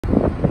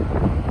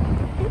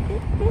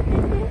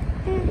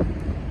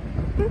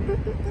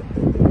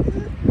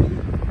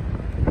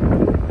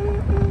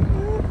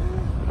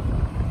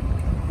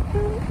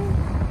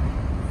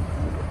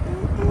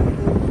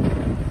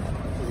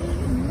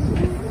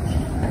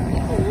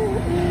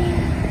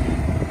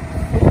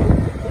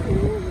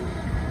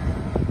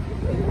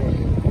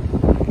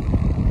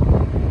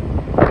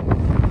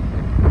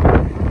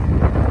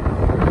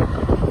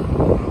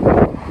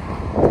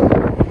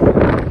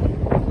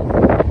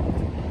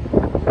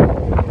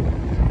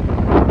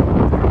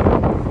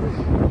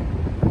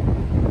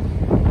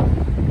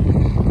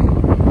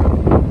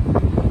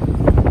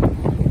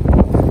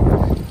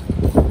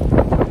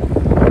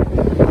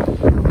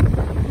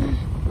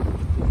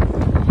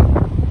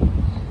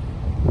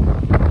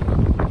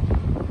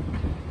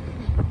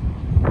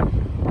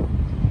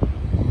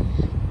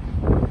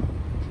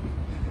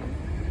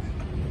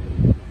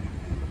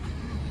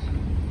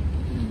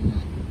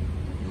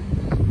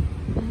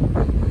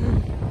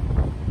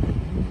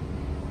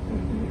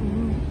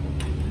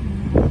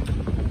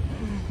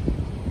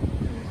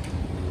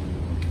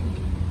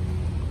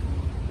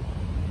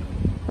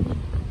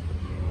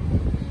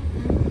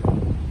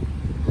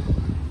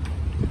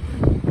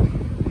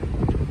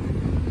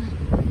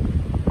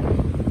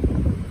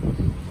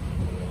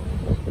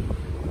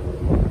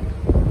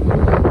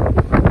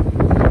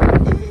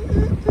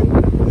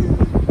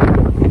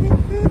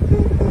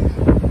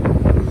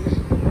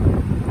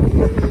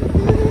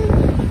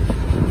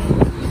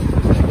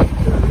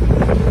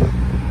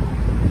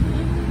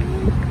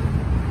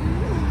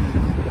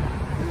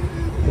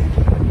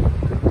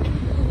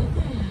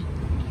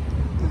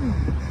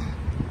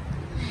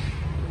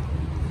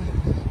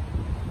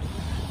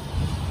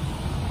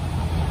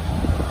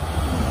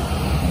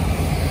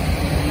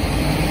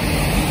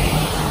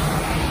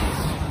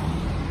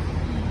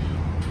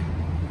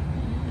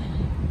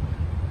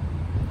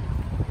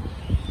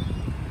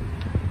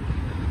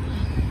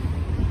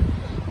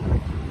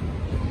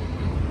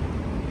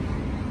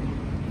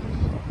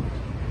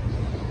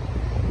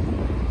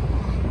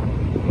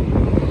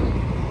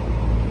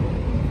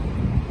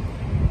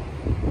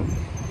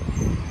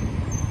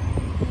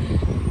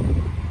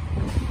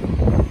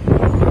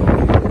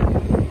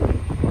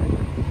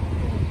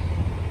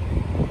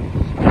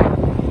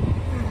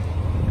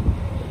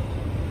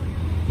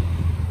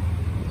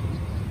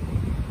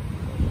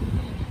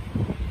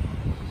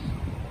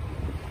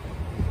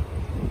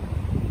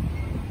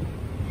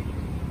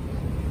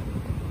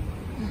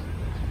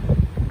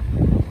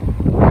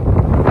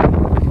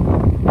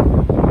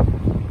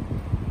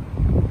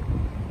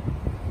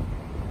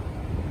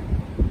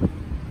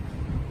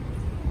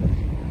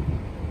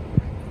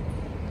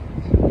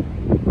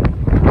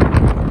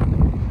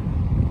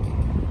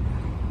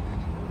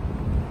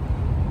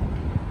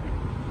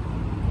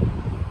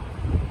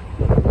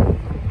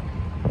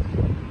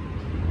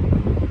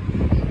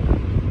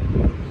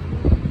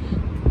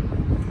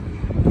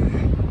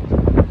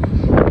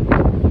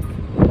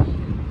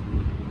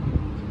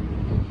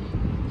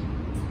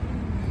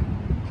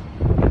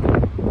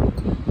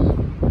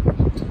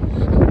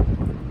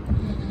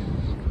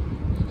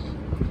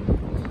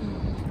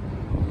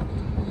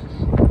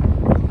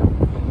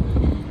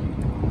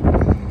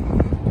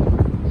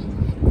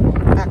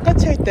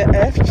the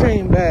F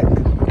train back.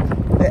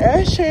 The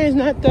F train is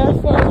not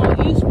that far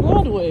on East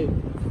Broadway.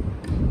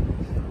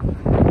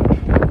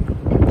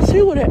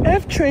 See where the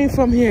F train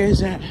from here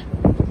is at. I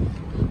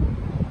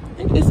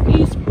think it's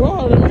East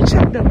Broad. Let me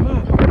check the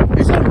map.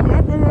 Is there a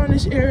map around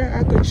this area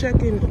I could check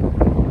in?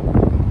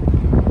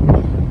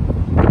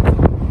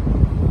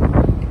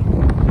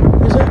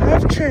 There's an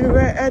F train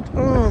right at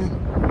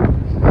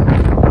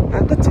I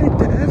could take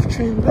the F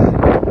train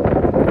back.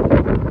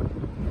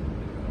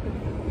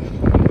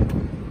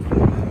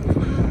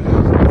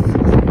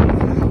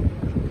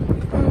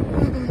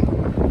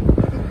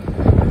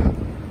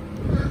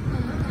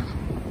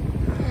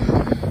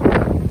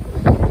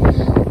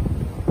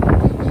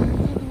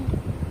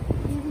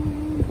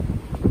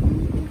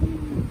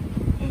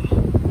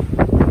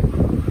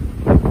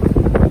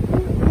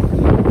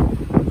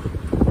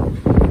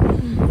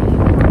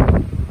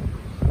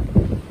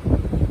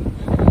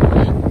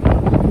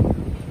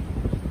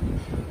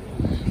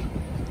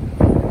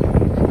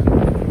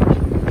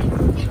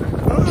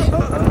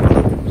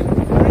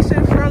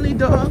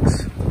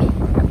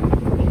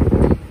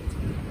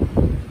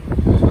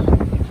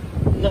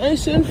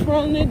 Nice and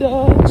friendly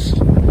dogs.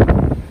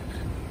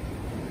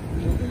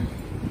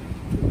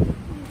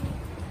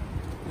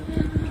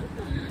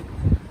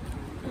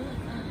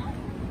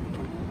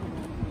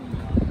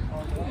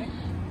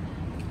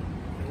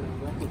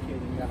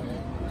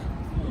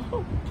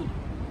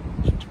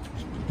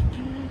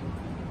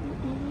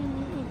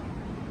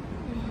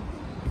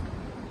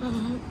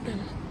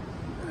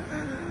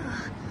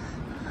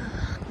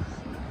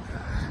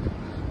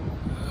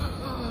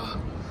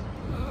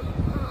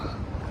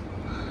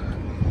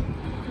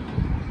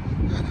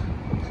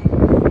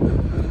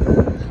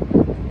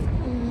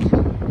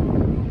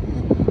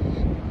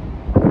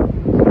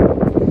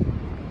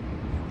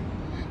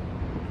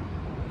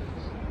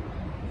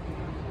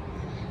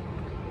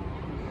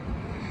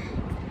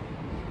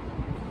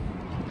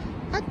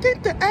 I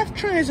think the F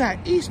train is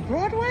at East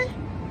Broadway,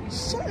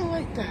 something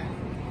like that.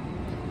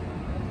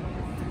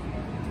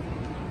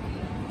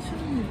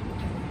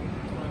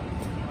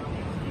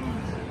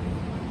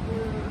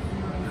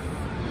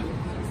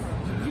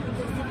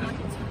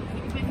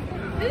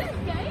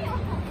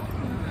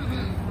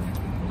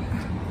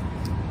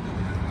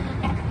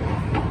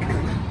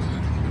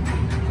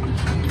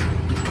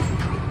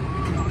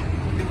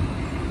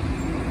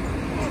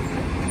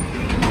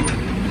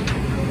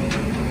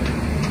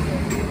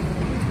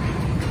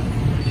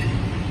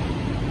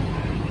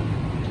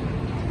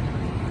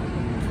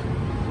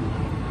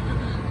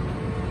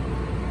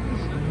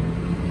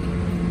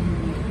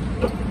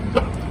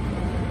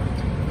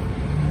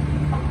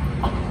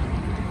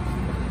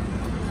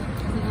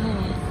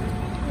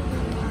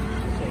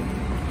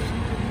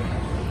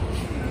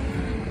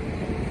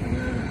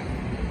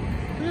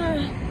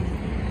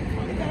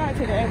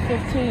 To the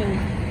M15.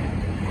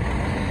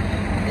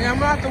 Yeah, I'm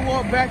gonna have to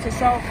walk back to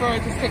South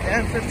Florida to take the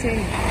M15.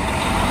 And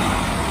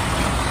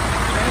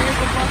here's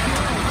the bus.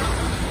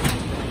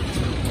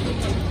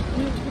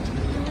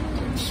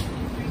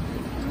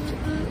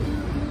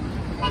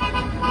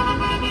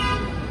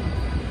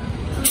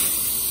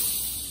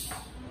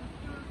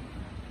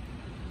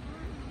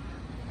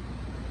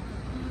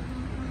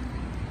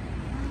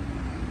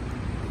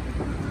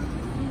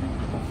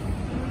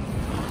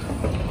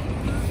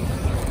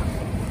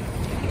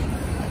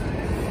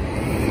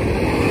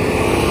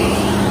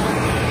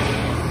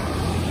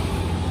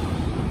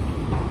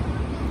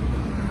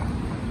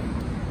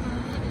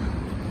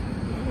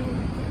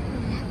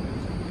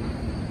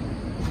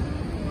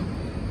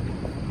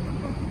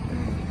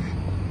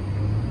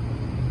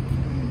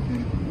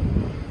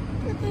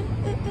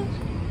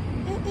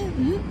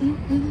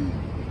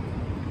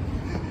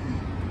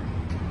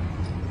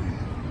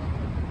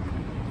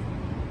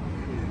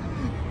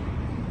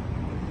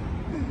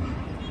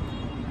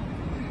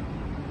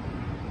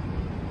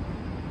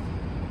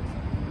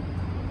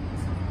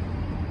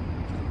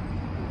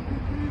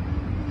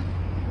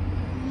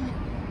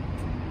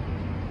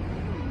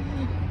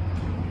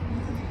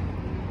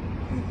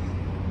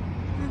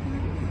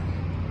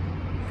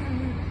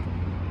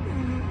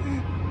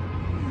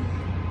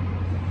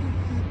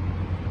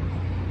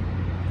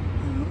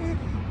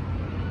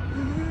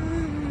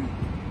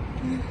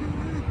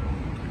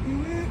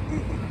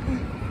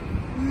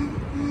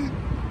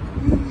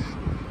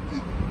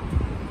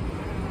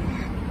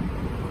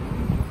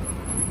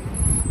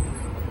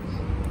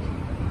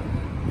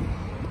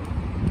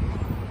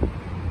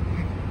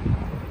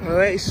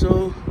 Alright,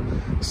 so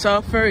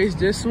South Ferry is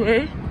this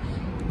way.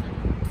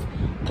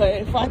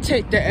 Okay, if I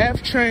take the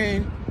F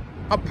train,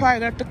 I'll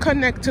probably have to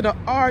connect to the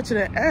R to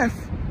the F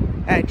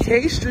at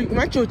K Street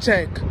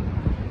Metrotech.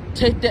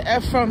 Take the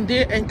F from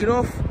there and get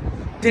off.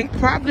 Think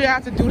probably I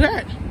have to do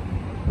that.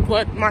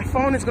 But my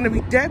phone is gonna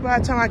be dead by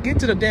the time I get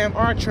to the damn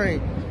R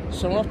train.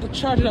 So I'm gonna have to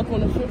charge it up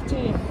on the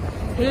 15.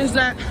 Here's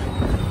that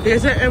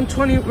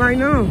M20 right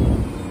now.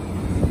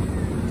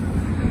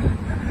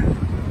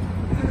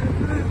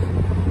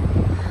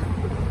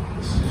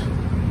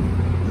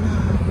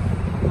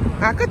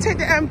 I could take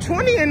the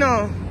M20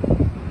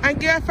 and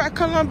get off at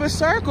Columbus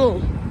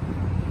Circle.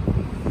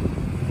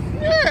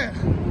 Yeah.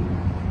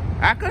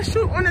 I could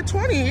shoot on the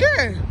 20,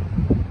 yeah.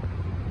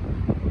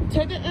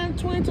 Take the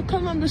M20 to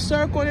Columbus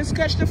Circle and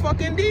catch the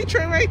fucking D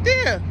train right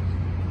there.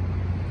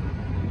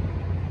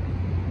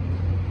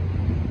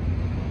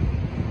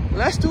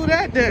 Let's do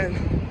that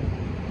then.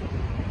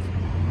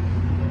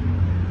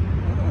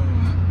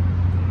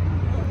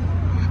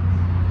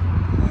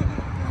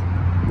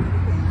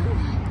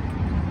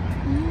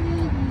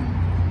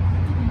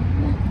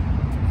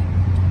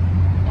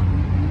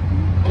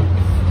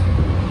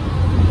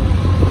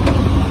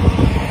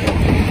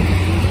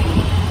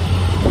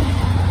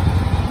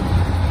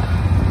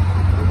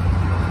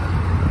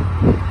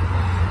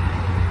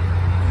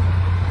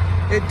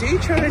 The D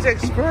train is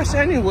express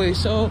anyway,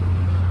 so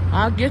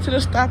I'll get to the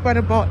stop at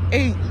about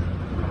 8.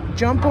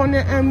 Jump on the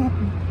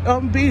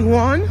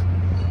MB1.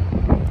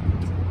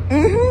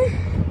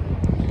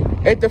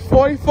 At the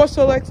 44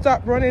 select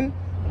stop running,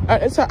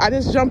 I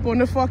just jump on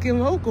the fucking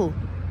local.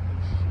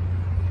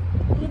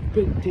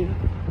 Big deal.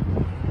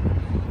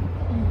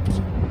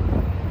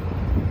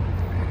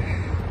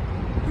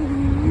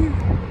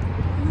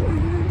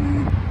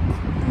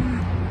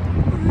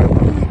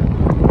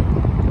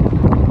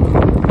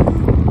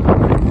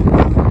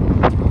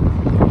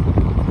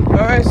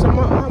 Alright, so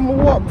I'm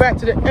gonna walk back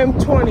to the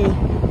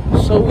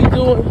M20. So we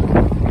doing,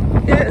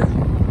 yeah,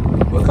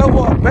 we can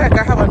walk back.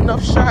 I have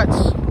enough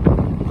shots.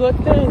 Good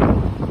thing.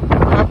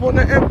 Hop on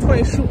the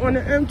M20, shoot on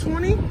the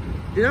M20,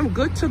 then I'm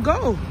good to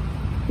go.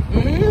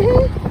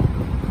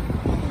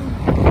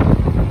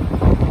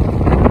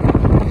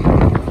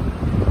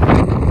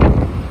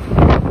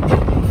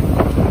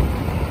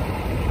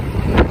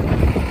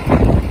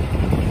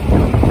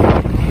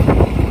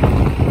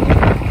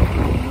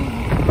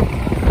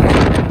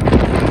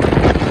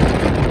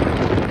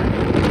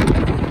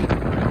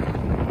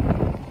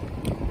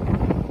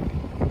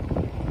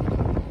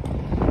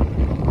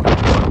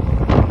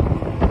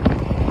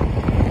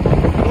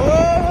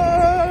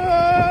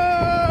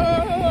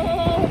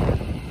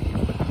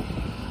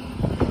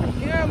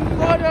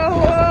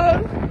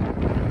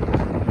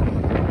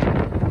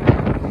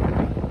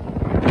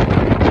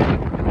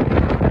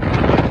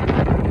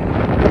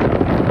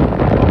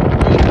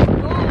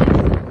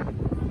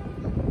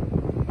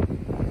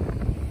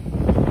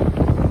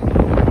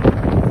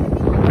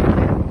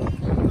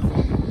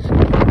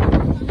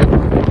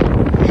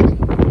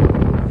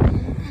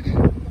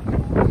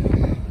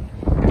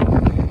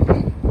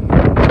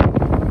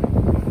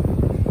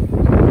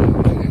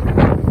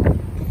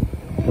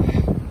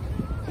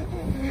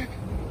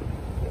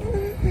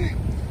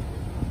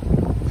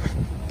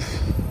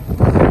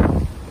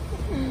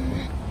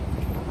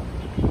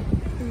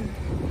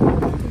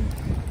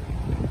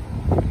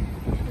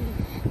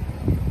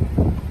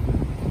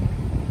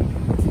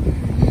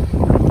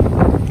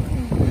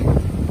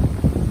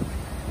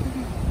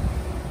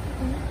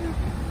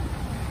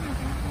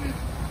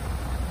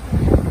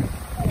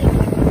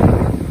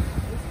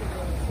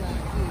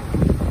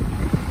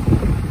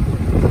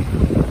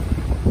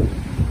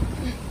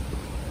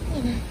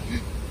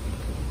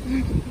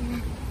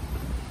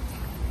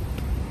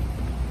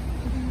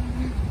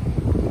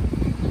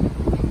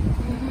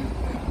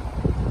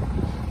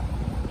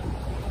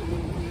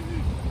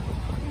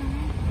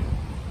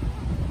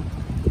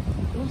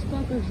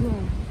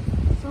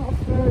 South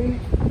Ferry.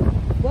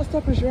 Bus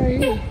stop is right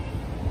here.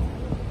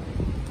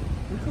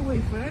 We can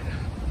wait for it.